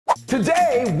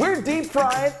Today, we're deep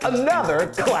frying another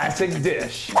classic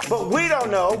dish. But we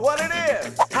don't know what it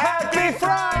is. Happy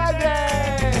Friday!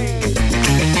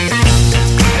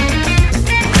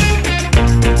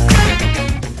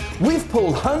 We've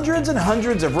pulled hundreds and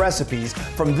hundreds of recipes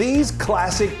from these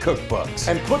classic cookbooks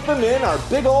And put them in our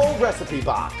big old recipe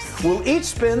box. We'll each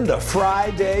spin the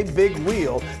Friday big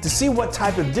wheel to see what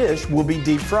type of dish we'll be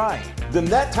deep frying. Then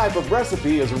that type of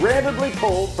recipe is randomly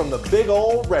pulled from the big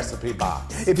old recipe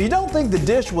box. If you don't think the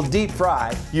dish will deep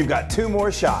fry, you've got 2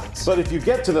 more shots. But if you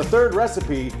get to the third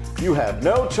recipe, you have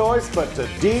no choice but to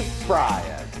deep fry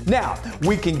it. Now,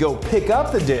 we can go pick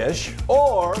up the dish,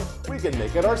 Or we can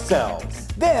make it ourselves.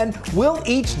 then we'll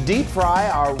each deep fry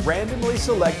our randomly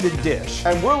selected dish.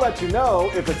 And we'll let you know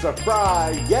if it's a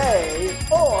fry yay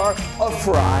Or a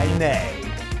fry nay.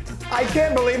 I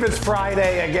can't believe it's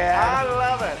Friday again. I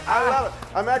love it. I love it.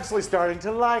 I'm actually starting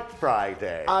to like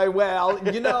Friday. Well,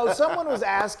 you know,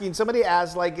 somebody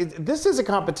asked, like, this is a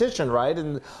competition, right?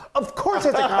 And of course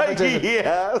it's a competition.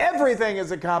 Yes. Everything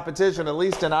is a competition, at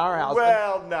least in our house.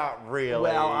 Well, not really.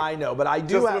 Well, I know, but I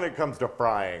do Just when it comes to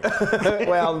frying.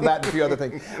 well, that and a few other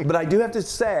things. But I do have to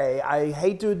say, I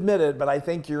hate to admit it, but I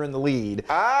think you're in the lead.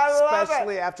 I love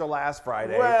Especially it. after last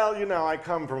Friday. Well, you know, I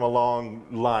come from a long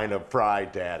line of fry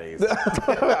daddies.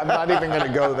 I'm not even going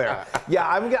to go there. Yeah,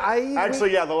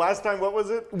 Actually, yeah, the last time, what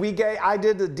was it? I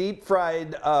did the deep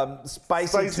fried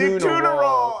spicy tuna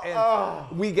roll.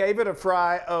 And we gave it a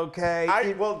fry,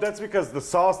 okay. Well, that's because the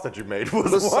sauce that you made was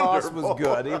The wonderful. sauce was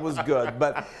good. It was good,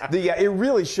 but it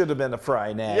really should have been a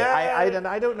fry nay. Yeah. And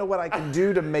I don't know what I can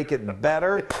do to make it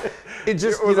better. It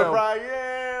just It was you know. a fry,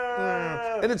 yeah.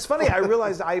 And it's funny. I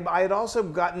realized I had also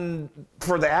gotten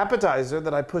for the appetizer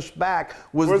that I pushed back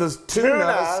was the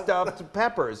tuna stuffed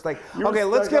peppers. Like, okay,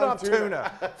 let's get off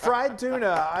tuna. Fried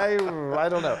tuna. I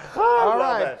don't know. All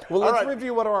right. Well, let's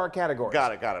review what are our categories.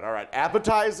 Got it. All right.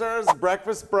 Appetizers,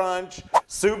 breakfast brunch,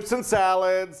 soups and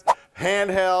salads,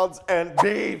 handhelds, and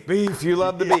beef. Beef, you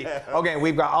love the beef. Okay,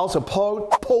 we've got also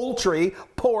poultry,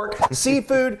 pork,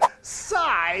 seafood,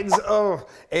 sides,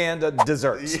 and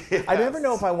desserts. Yes. I never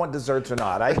know if I want desserts or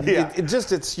not.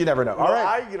 It's you never know. All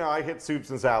right. I hit soups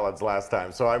and salads last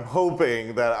time, so I'm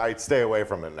hoping that I stay away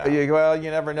from it now. Well,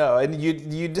 you never know. And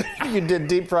you did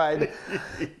deep fried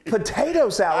potato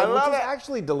salad, which is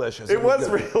actually delicious. It was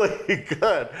really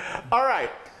good. All right.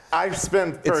 I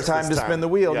spin first. It's time to spin the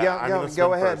wheel. Yeah,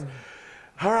 go ahead. First.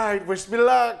 All right, wish me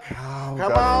luck. Oh,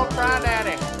 Come on, Fry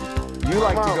Daddy. You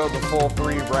like to go the full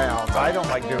 3 rounds. I don't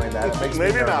like doing that. It makes me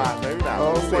nervous. Maybe not.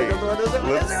 Oh,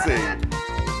 Let's see.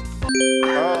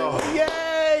 Oh,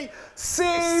 yay!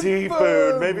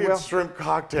 seafood. Maybe it's shrimp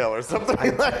cocktail or something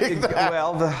like that.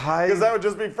 Well, because that would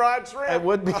just be fried shrimp. It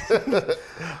would be.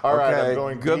 All right, okay, I'm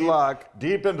going good luck.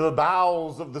 Deep into the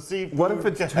bowels of the seafood. What if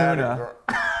it's tuna?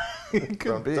 It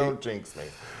could be. Don't jinx me.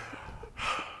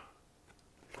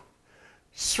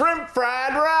 Shrimp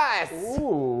fried rice.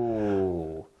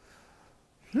 Ooh.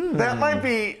 That might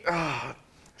be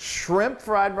shrimp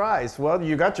fried rice. Well,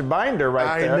 you got your binder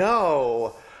right there. I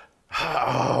know.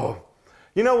 Oh.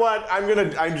 You know what? I'm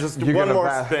just one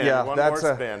more spin. Yeah, one more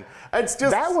spin. It's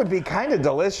just that would be kind of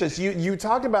delicious. You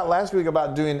talked about last week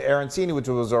about doing arancini, which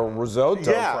was a risotto.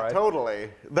 Yeah, right? Totally.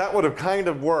 That would have kind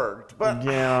of worked, but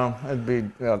yeah, it'd be.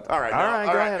 All right,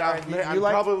 go ahead. I'm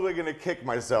probably going to kick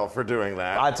myself for doing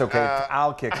that. That's okay.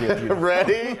 I'll kick you if you.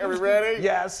 Ready? Are we ready?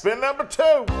 Yes. Spin number 2.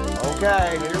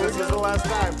 Okay. This is the last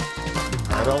time.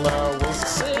 I don't know. We'll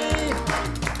see.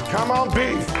 Come on,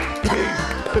 beef.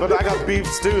 But I got beef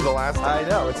stew the last time. I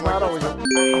know. It's not always a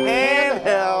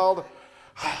handheld.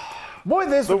 Boy,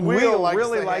 this wheel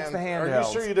really the likes the handheld. Are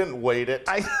you sure you didn't weight it?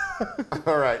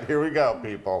 All right, here we go,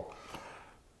 people.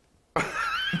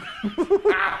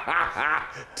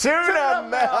 Tuna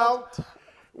melt.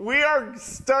 We are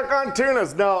stuck on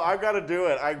tunas. No, I've got to do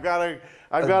it. I've got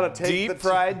to take deep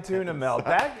fried tuna melt.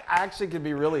 That actually could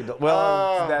be really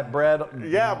that bread.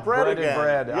 Yeah, bread again.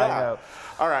 Bread. Yeah. I know.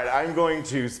 All right, I'm going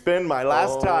to spin my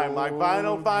last time. My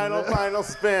final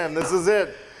spin. This is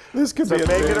it. This could be a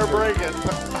make it or break it.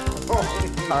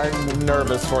 I'm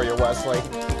nervous for you, Wesley.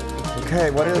 Okay,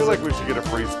 what is it? I feel like we should get a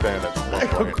free spin at some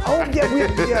point. Oh, yeah,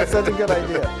 yes, that's a good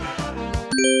idea.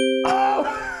 Oh,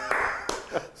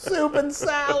 soup and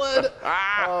salad.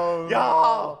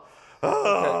 Y'all.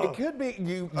 Okay, it could be,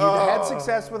 you had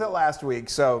success with it last week,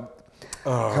 so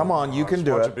come on, you can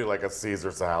do it. It should be like a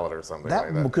Caesar salad or something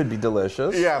that like that. Could be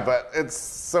delicious. Yeah, but it's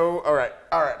so, all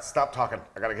right, stop talking.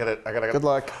 I gotta get it. Good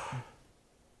luck.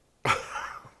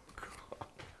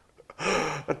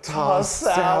 A tossed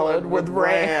salad with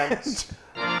ranch.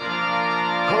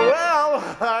 Well,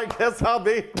 I guess I'll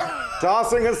be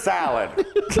tossing a salad.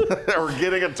 Or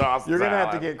getting a tossed You're salad. gonna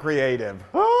have to get creative.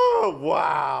 Oh,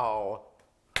 wow.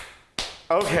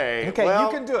 Okay. Okay, well,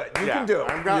 you can do it. You can do it.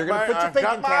 You're gonna put your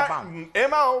thinking cap on.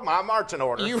 MO, my marching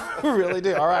orders. You really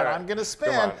do. All right, I'm gonna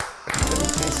spin.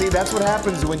 See, that's what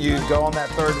happens when you go on that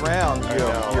third round.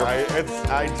 I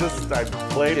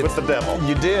played with the devil.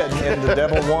 You did, and the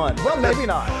devil won. Well, maybe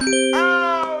not.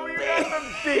 Oh, you got the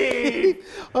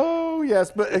thief. Oh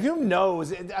yes, but who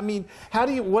knows? I mean,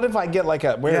 what if I get like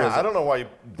a? Where is it? I don't know why.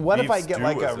 What if I get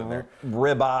like a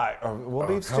ribeye? Well,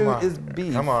 beef stew is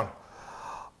beef. Come on.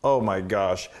 Oh my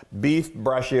gosh, beef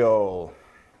braciole.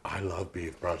 I love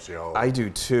beef braciole. I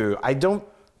do too.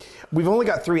 We've only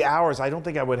got 3 hours. I don't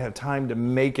think I would have time to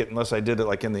make it unless I did it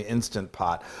like in the Instant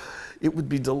Pot. It would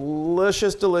be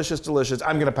delicious, delicious, delicious.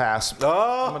 I'm gonna pass.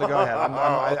 Oh, I'm gonna go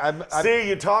ahead. See,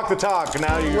 you talk the talk.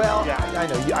 Now you. Well, I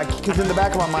know. Because in the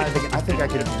back of my mind, I think I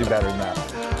could do better than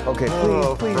that. Okay,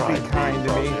 please be kind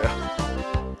to me.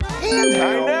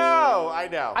 Handheld. I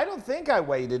know. I don't think I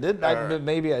weighted it.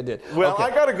 Maybe I did. Well, okay.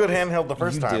 I got a good handheld the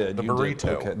first time. You did. The burrito.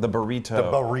 Okay. The burrito. The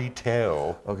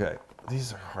burrito. Okay.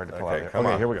 These are hard to pull out. Come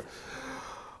on. Here we go.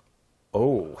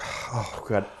 Oh,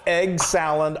 God. Egg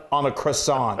salad on a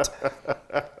croissant.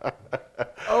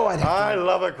 I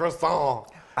love a croissant.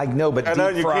 I know, but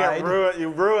deep fried. You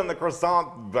ruin the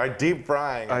croissant by deep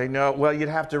frying. I know. Well, I'd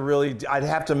have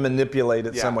to manipulate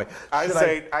it some way.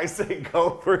 I say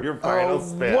go for your final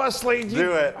spin. Wesley,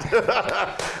 do it.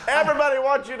 Everybody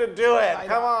wants you to do it.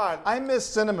 Come on. I miss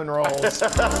cinnamon rolls.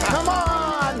 Come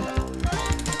on.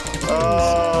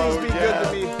 Please be good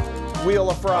to me. Wheel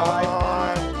of fry.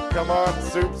 Come on,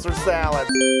 soups or salads.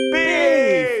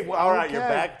 Beef! All right, you're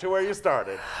back to where you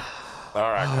started.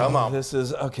 All right, come on. This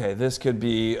is, okay, this could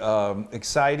be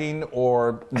exciting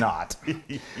or not.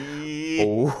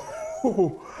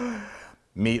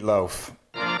 Meatloaf.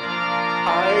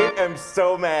 I am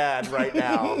so mad right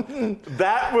now.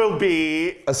 That will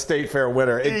be... a State Fair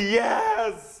winner.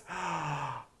 Yes!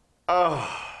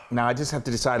 Oh... Now I just have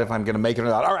to decide if I'm going to make it or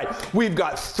not. All right, we've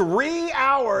got 3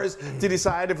 hours to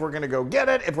decide if we're going to go get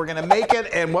it, if we're going to make it,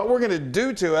 and what we're going to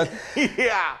do to it.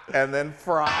 Yeah. And then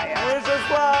fry it. It's just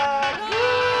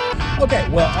like... Okay,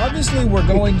 well, obviously we're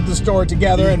going to the store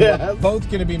together, and we're both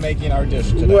going to be making our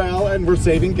dish today. Well, and we're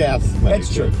saving gas money.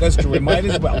 That's true. That's true. We might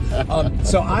as well.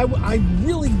 So I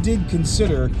really did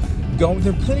consider going.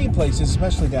 There are plenty of places,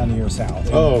 especially down here south.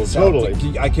 Oh,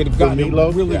 totally. I could have gotten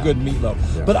meatloaf? a really good meatloaf.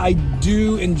 Yeah. But I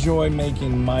do enjoy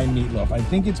making my meatloaf. I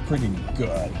think it's pretty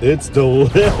good. It's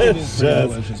delicious. It is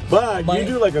delicious. But you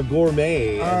do like a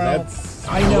gourmet, and that's...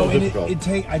 I know, and it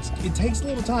takes a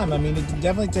little time. I mean, it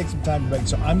definitely takes some time to make,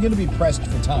 so I'm going to be pressed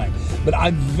for time. But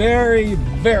I'm very,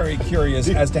 very curious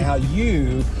as to how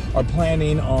you are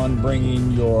planning on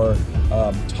bringing your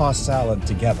tossed salad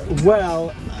together.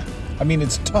 Well... I mean,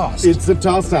 it's tossed. It's a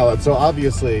tossed salad, so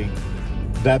obviously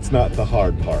that's not the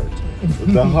hard part.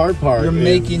 The hard part You're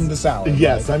making the salad.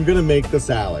 Yes, right? I'm going to make the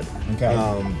salad. Okay.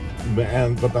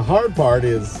 But the hard part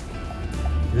is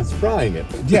frying it.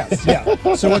 Yes, yeah.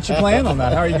 So what's your plan on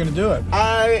that? How are you going to do it?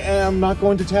 I am not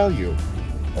going to tell you.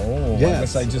 Oh, yes. I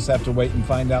guess I just have to wait and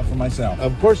find out for myself.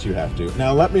 Of course you have to.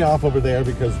 Now let me off over there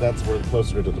because that's where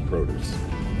closer to the produce.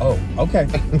 Oh, okay.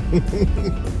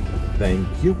 Thank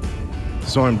you.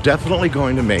 So I'm definitely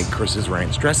going to make Chris's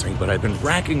ranch dressing, but I've been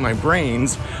racking my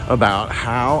brains about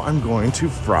how I'm going to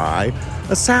fry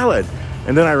a salad.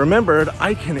 And then I remembered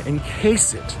I can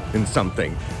encase it in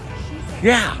something.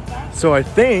 Yeah, so I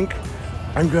think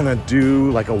I'm gonna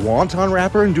do like a wonton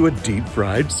wrapper and do a deep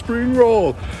fried spring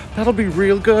roll. That'll be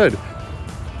real good.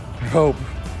 I hope.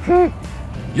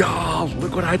 Y'all,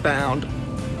 look what I found.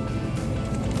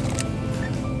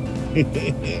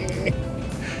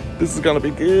 This is gonna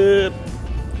be good.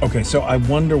 Okay, so I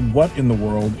wonder what in the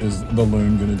world is the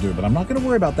Loon going to do, but I'm not going to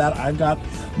worry about that. I've got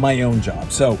my own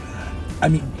job. So, I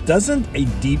mean, doesn't a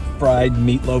deep fried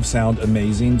meatloaf sound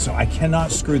amazing? So I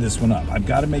cannot screw this one up. I've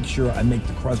got to make sure I make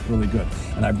the crust really good.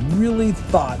 And I've really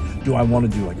thought, do I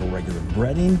want to do like a regular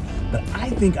breading? But I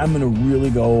think I'm going to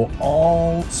really go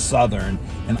all Southern,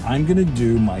 and I'm going to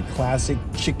do my classic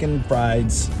chicken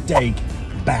fried steak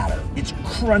batter. It's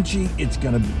crunchy, it's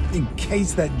gonna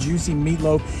encase that juicy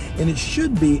meatloaf, and it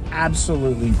should be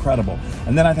absolutely incredible.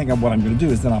 And then I think what I'm gonna do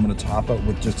is then I'm gonna top it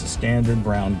with just a standard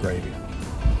brown gravy.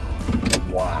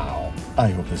 Wow, I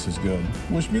hope this is good.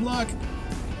 Wish me luck.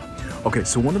 Okay,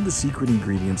 so one of the secret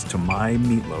ingredients to my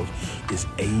meatloaf is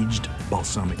aged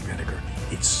balsamic vinegar.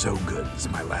 It's so good. It's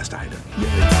my last item.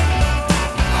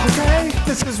 Okay,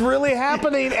 this is really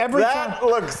happening every time. That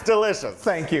looks delicious.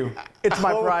 Thank you. It's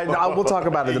my pride. We'll talk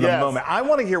about it in a moment. I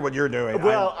want to hear what you're doing.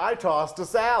 Well, I tossed a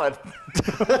salad.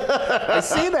 I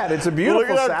see that. It's a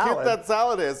beautiful salad. Look at how cute that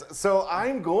salad is. So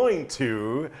I'm going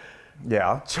to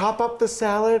chop up the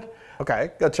salad.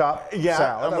 Okay, go chop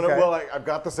salad. Well, I've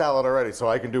got the salad already, so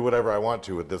I can do whatever I want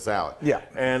to with the salad. Yeah.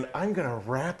 And I'm going to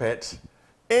wrap it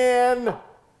in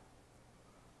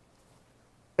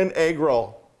an egg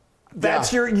roll.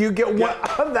 That's you get one.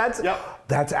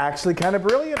 That's actually kind of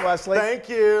brilliant, Wesley. Thank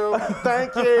you.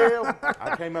 Thank you.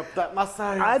 I came up with that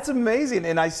myself. That's amazing.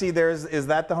 And I see is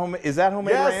that homemade ranch?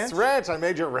 Yes, ranch. I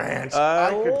made your ranch.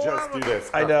 I could just do this.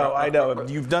 I know.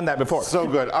 You've done that before. So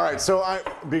good. All right. So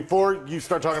before you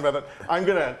start talking about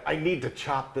that, I need to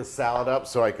chop this salad up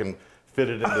so I can fit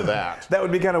it into that. That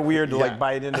would be kind of weird to like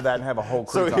bite into that and have a whole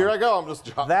crouton. So here I go. I'm just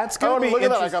chopping. That's going to be look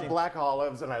interesting. At that. I got black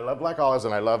olives, and I love black olives,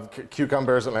 and I love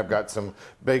cucumbers, and I've got some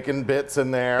bacon bits in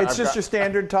there. It's just your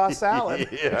standard tossed salad.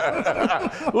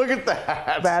 Look at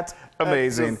that. That's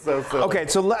amazing. That's so silly. Okay,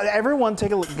 so everyone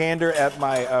take a gander at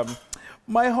my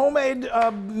my homemade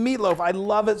meatloaf. I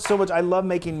love it so much. I love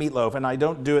making meatloaf, and I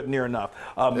don't do it near enough.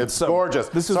 It's gorgeous.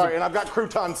 And I've got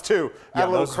croutons too. Add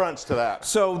a little crunch to that.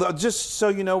 So just so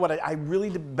you know what, I really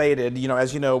debated,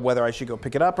 as you know, whether I should go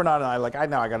pick it up or not. And I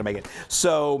know I got to make it.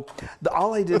 So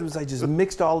all I did was I just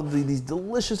mixed all of these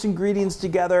delicious ingredients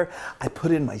together. I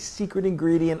put in my secret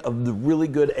ingredient of the really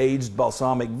good aged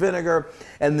balsamic vinegar,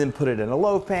 and then put it in a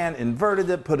loaf pan, inverted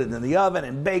it, put it in the oven,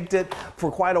 and baked it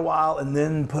for quite a while, and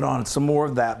then put on some more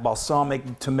of that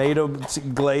balsamic tomato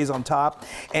glaze on top.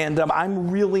 And I'm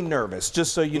really nervous,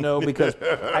 just so you know, because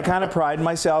I kind of pride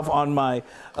myself on my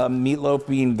meatloaf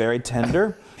being very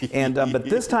tender. And but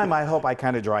this time I hope I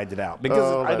kind of dried it out,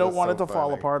 because I don't want it to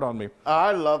fall apart on me.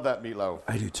 I love that meatloaf.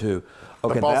 I do too.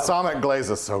 Okay, the balsamic glaze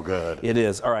is so good. It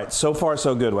is. All right, so far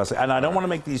so good, Wesley. And I don't want to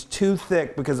make these too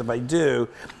thick, because if I do,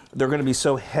 they're going to be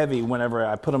so heavy whenever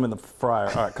I put them in the fryer.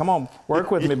 All right, come on,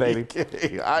 work with me, baby.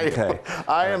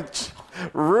 I am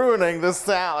ruining the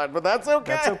salad, but that's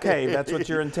okay. That's okay. That's what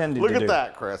you're intending to do. Look at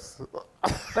that, Chris.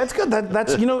 That's good.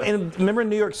 That's remember in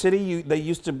New York City, they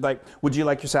used to would you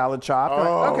like your salad chopped?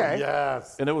 Oh, okay.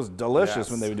 Yes. And it was delicious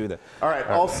when they would do that. All right.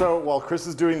 Also, while Chris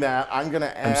is doing that, I'm going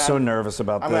to add. I'm so nervous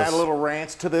about this. I'm going to add a little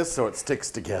ranch to this so it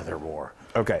sticks together more.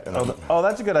 Okay. Oh,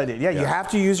 that's a good idea. Yeah, you have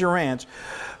to use your ranch.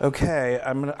 Okay.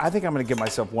 I think I'm gonna give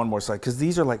myself one more slice, because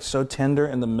these are like so tender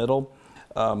in the middle.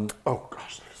 Oh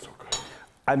gosh, they're so good.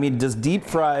 I mean, does deep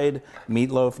fried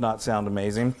meatloaf not sound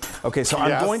amazing? Okay, so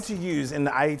I'm going to use,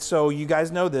 so you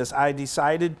guys know this, I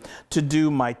decided to do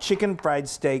my chicken fried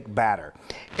steak batter.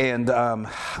 And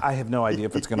I have no idea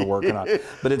if it's going to work or not.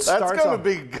 But it starts That's going to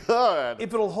be good.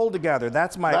 If it'll hold together,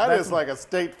 that's That is like a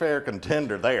state fair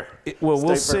contender there.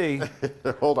 We'll see.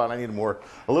 Hold on, I need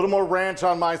a little more ranch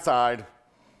on my side.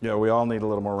 Yeah, we all need a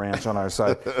little more ranch on our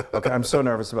side. Okay, I'm so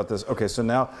nervous about this. Okay, so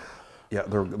now, yeah,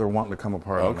 they're wanting to come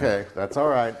apart. Okay, that's all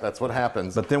right. That's what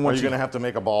happens. But then are you going to have to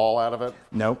make a ball out of it?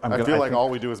 No, I feel like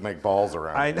all we do is make balls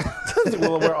around.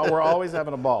 Well, we're always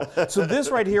having a ball. So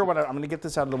this right here, I'm going to get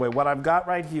this out of the way. What I've got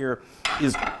right here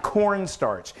is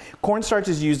cornstarch. Cornstarch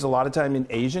is used a lot of time in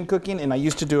Asian cooking, and I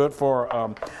used to do it for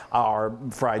our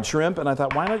fried shrimp, and I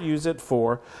thought, why not use it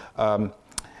for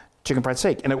chicken fried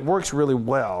steak? And it works really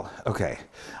well. Okay,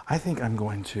 I think I'm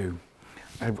going to,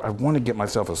 I want to get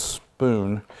myself a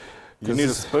spoon. You need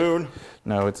a spoon?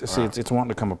 No, it's wanting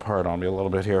to come apart on me a little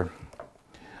bit here.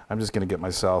 I'm just going to get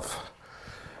myself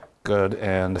good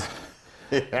and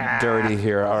dirty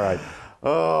here. All right.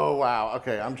 Oh, wow.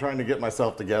 Okay, I'm trying to get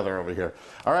myself together over here.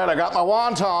 All right, I got my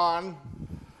wonton.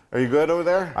 Are you good over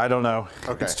there? I don't know.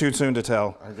 Okay. It's too soon to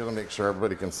tell. I'm going to make sure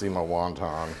everybody can see my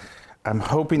wonton. I'm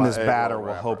hoping this batter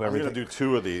will hold everything. I'm going to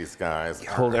do 2 of these, guys.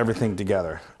 Hold everything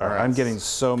together. All right. I'm getting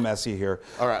so messy here.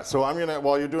 All right, so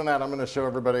while you're doing that, I'm going to show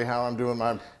everybody how I'm doing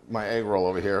my egg roll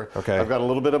over here. Okay. I've got a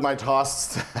little bit of my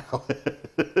tossed salad.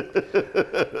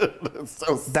 That's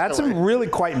so silly. That's really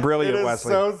quite brilliant,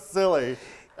 Wesley. It is so silly.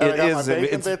 It is.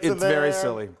 It's very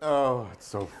silly. Oh, it's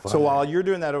so funny. So while you're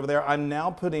doing that over there, I'm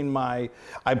now putting I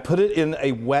put it in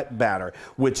a wet batter,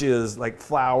 which is like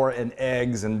flour and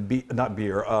eggs and beef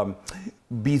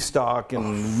stock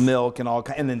and milk and all,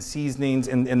 and then seasonings,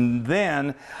 and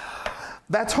then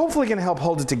that's hopefully going to help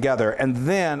hold it together. And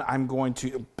then I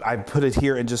put it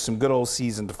here in just some good old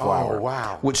seasoned flour. Oh,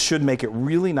 wow. Which should make it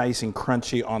really nice and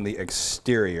crunchy on the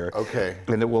exterior. Okay.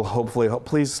 And it will hopefully,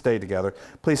 please stay together.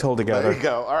 Please hold together. There you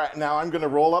go. All right, now I'm going to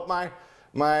roll up my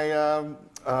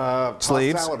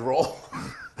sleeves. Salad roll.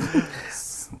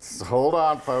 So hold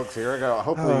on, folks. Here I go.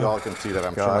 Hopefully you all can see that.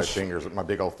 I'm sure my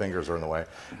big old fingers are in the way.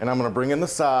 And I'm going to bring in the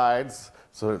sides.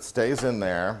 so it stays in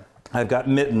there. I've got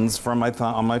mittens from my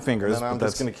thumb on my fingers. And then I'm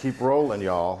just going to keep rolling,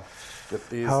 y'all. Get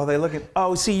these. How are they looking?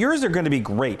 Oh, see, yours are going to be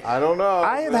great. I don't know.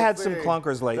 I have had some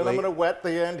clunkers lately. Then I'm going to wet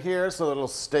the end here so it'll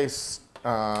stay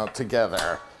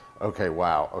together. Okay,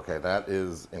 wow. Okay, that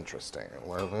is interesting.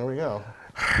 Well, there we go.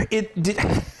 It did.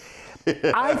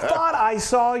 I thought I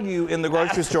saw you in the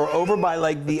grocery store over by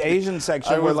like the Asian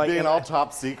section. I was where, like, being all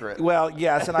top secret. Well,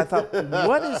 yes, and I thought,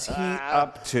 what is he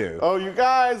up to? Oh, you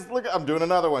guys, look! I'm doing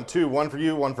another one too. One for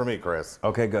you, one for me, Chris.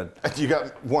 Okay, good. You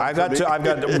got one. I got two. I've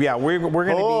got. Yeah, we're going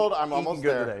to be. Hold, I'm almost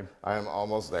good there. today. I am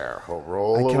almost there. Oh,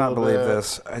 roll. I cannot believe bit.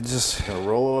 this. I just Gonna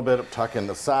roll a little bit, tuck in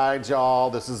the sides,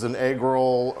 y'all. This is an egg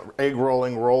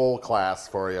rolling roll class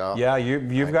for you. Yeah,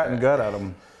 you've gotten good at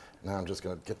them. Now I'm just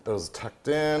gonna get those tucked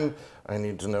in. I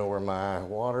need to know where my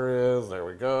water is. There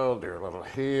we go. Do a little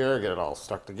here, get it all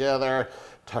stuck together.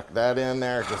 Tuck that in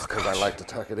there just because I like to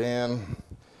tuck it in.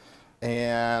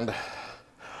 And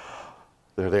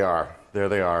there they are. There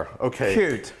they are. Okay.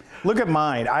 Cute. Look at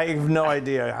mine. I have no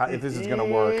idea if this is gonna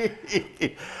work.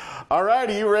 All right,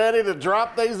 are you ready to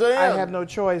drop these in? I have no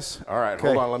choice. All right,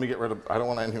 hold on. Let me get rid of. I don't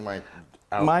want any of my.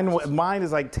 Out. Mine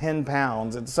is like 10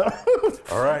 pounds, and so.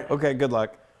 All right. Okay. Good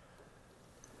luck.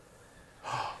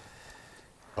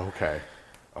 Okay.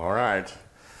 All right.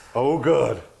 Oh,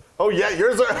 good. Oh, yeah,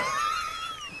 yours are.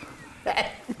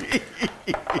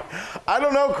 I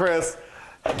don't know, Chris.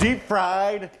 Deep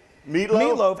fried meatloaf.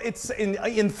 Meatloaf. It's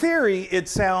in theory, it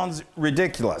sounds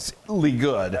ridiculously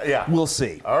good. Yeah. We'll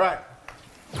see. All right.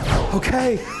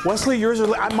 Okay, Wesley, yours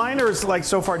are. Mine are like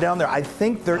so far down there. I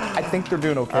think they're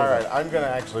doing okay. All right. I'm gonna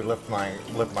actually lift my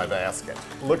basket.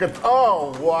 Look at.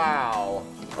 Oh, wow.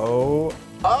 Oh.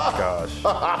 Gosh.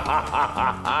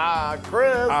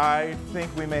 Chris. I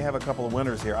think we may have a couple of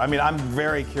winners here. I mean, I'm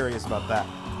very curious about that.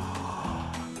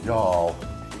 Y'all,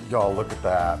 look at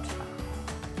that.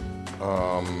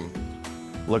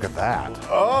 Look at that.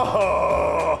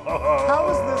 Oh.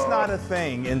 How is this not a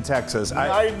thing in Texas?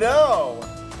 I know.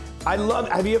 I love.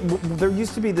 Have you? There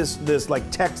used to be this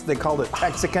like Tex. They called it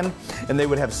Texican, and they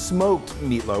would have smoked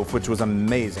meatloaf, which was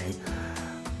amazing.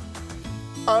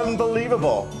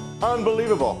 Unbelievable.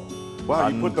 Unbelievable. Wow,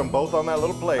 you put them both on that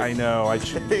little plate. I know. I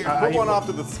should put one off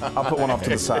to the side. I'll put one off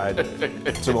to the side,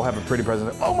 so we'll have a pretty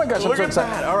president. Oh my gosh, Look I'm at so that.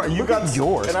 excited! All right, you got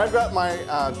yours, and I've got my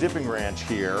dipping ranch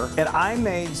here. and I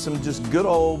made some just good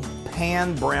old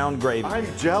pan brown gravy. I'm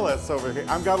jealous over here.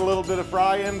 I've got a little bit of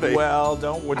fry envy. Well,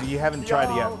 you haven't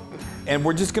tried it yet. And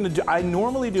we're just gonna do. I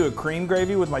normally do a cream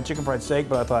gravy with my chicken fried steak,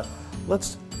 but I thought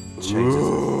let's change this.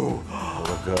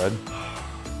 Look good.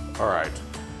 All right.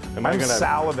 I'm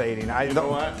salivating. You know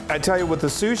what? I tell you, with the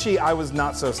sushi, I was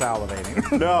not so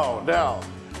salivating. No.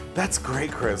 That's great,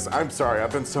 Chris. I'm sorry.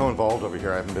 I've been so involved over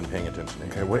here. I haven't been paying attention to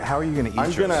you. Okay, how are you gonna eat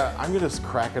yours? I'm gonna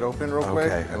crack it open real quick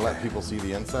and let people see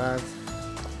the insides.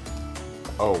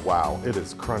 Oh wow, it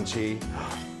is crunchy.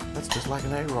 That's just like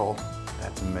an egg roll.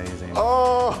 That's amazing.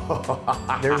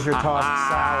 Oh, there's your tossed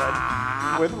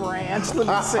salad with ranch. Let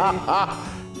me see.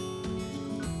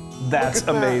 That's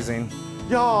amazing,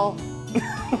 y'all.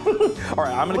 All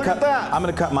right, I'm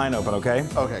gonna cut mine open. Okay.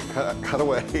 Okay, cut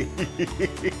away.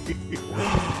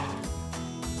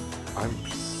 I'm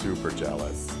super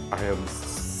jealous. I am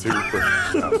super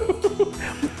jealous.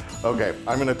 Okay,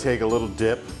 I'm gonna take a little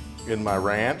dip in my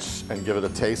ranch and give it a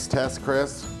taste test,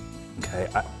 Chris. Okay,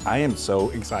 I am so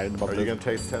excited about this. Are you gonna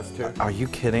taste test too? Are you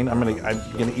kidding? I'm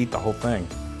gonna eat the whole thing.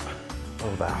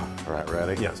 Oh wow. All right,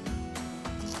 ready? Yes.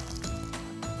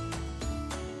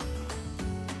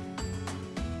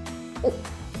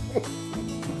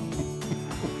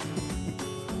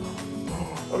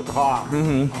 It's hot.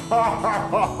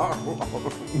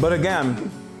 But again,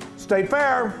 stay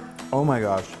fair. Oh my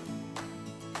gosh.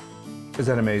 Is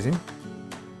that amazing?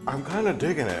 I'm kind of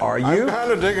digging it. Are you? I'm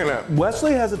kind of digging it.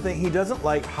 Wesley has a thing, he doesn't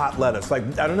like hot lettuce. Like,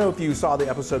 I don't know if you saw the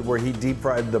episode where he deep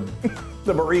fried the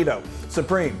burrito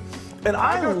supreme. And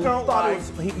I just don't thought like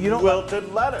it was, you don't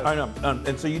wilted lettuce. I know,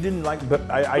 and so you didn't like, but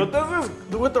But this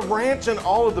is with the ranch and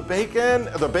all of the bacon,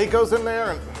 the bacon's in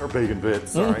there, or bacon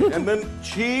bits, sorry. And then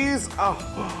cheese. Oh,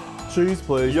 cheese,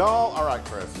 please. Y'all, all right,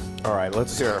 Chris. All right,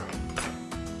 let's Here.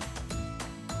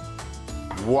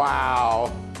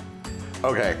 Wow.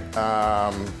 Okay.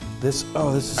 This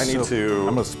is I need to.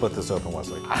 I'm gonna split this open,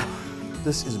 Wesley.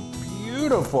 This is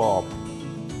beautiful.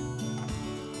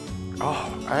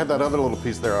 Oh, I had that other little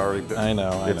piece there already. I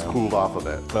know. It's cooled off a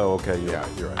bit. Oh, okay. Yeah.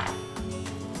 You're right.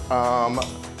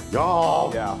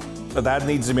 Y'all. Yeah. But that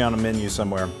needs to be on a menu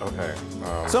somewhere. Okay.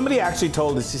 Somebody actually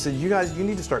told us, he said, you guys, you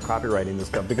need to start copyrighting this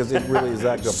stuff because it really is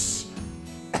that good.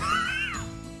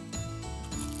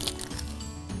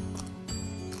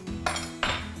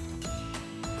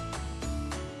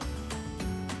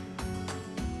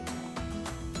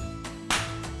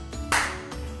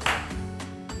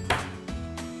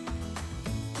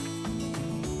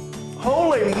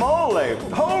 Holy moly!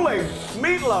 Holy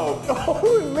meatloaf!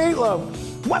 Holy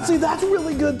meatloaf. What? See, that's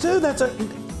really good too. That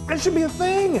should be a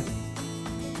thing.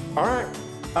 All right.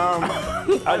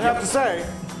 I'd have to say,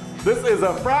 this is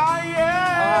a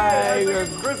Friday!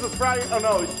 It's Chris's Friday. Oh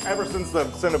no, ever since the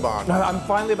Cinnabon. I'm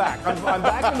finally back. I'm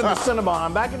back into the Cinnabon.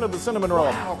 I'm back into the cinnamon roll.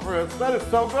 Wow, Chris, that is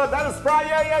so good. That is Friday,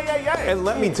 yay. And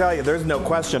let me tell you, there's no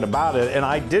question about it, and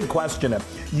I did question it.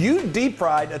 You deep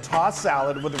fried a tossed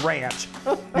salad with ranch.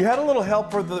 You had a little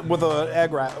help with an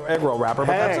egg roll wrapper,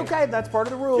 but that's okay. That's part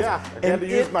of the rules. Yeah, I had to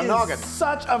use my noggin.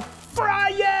 Such a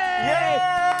Friday! Yay!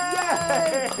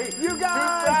 You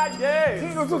guys! Yay!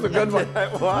 This was a good one.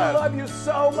 It was. We love you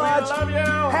so much. We love you.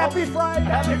 Happy Friday.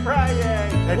 Happy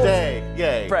Friday.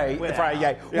 Yay.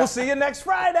 Friday. We'll see you next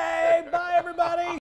Friday. Bye, everybody.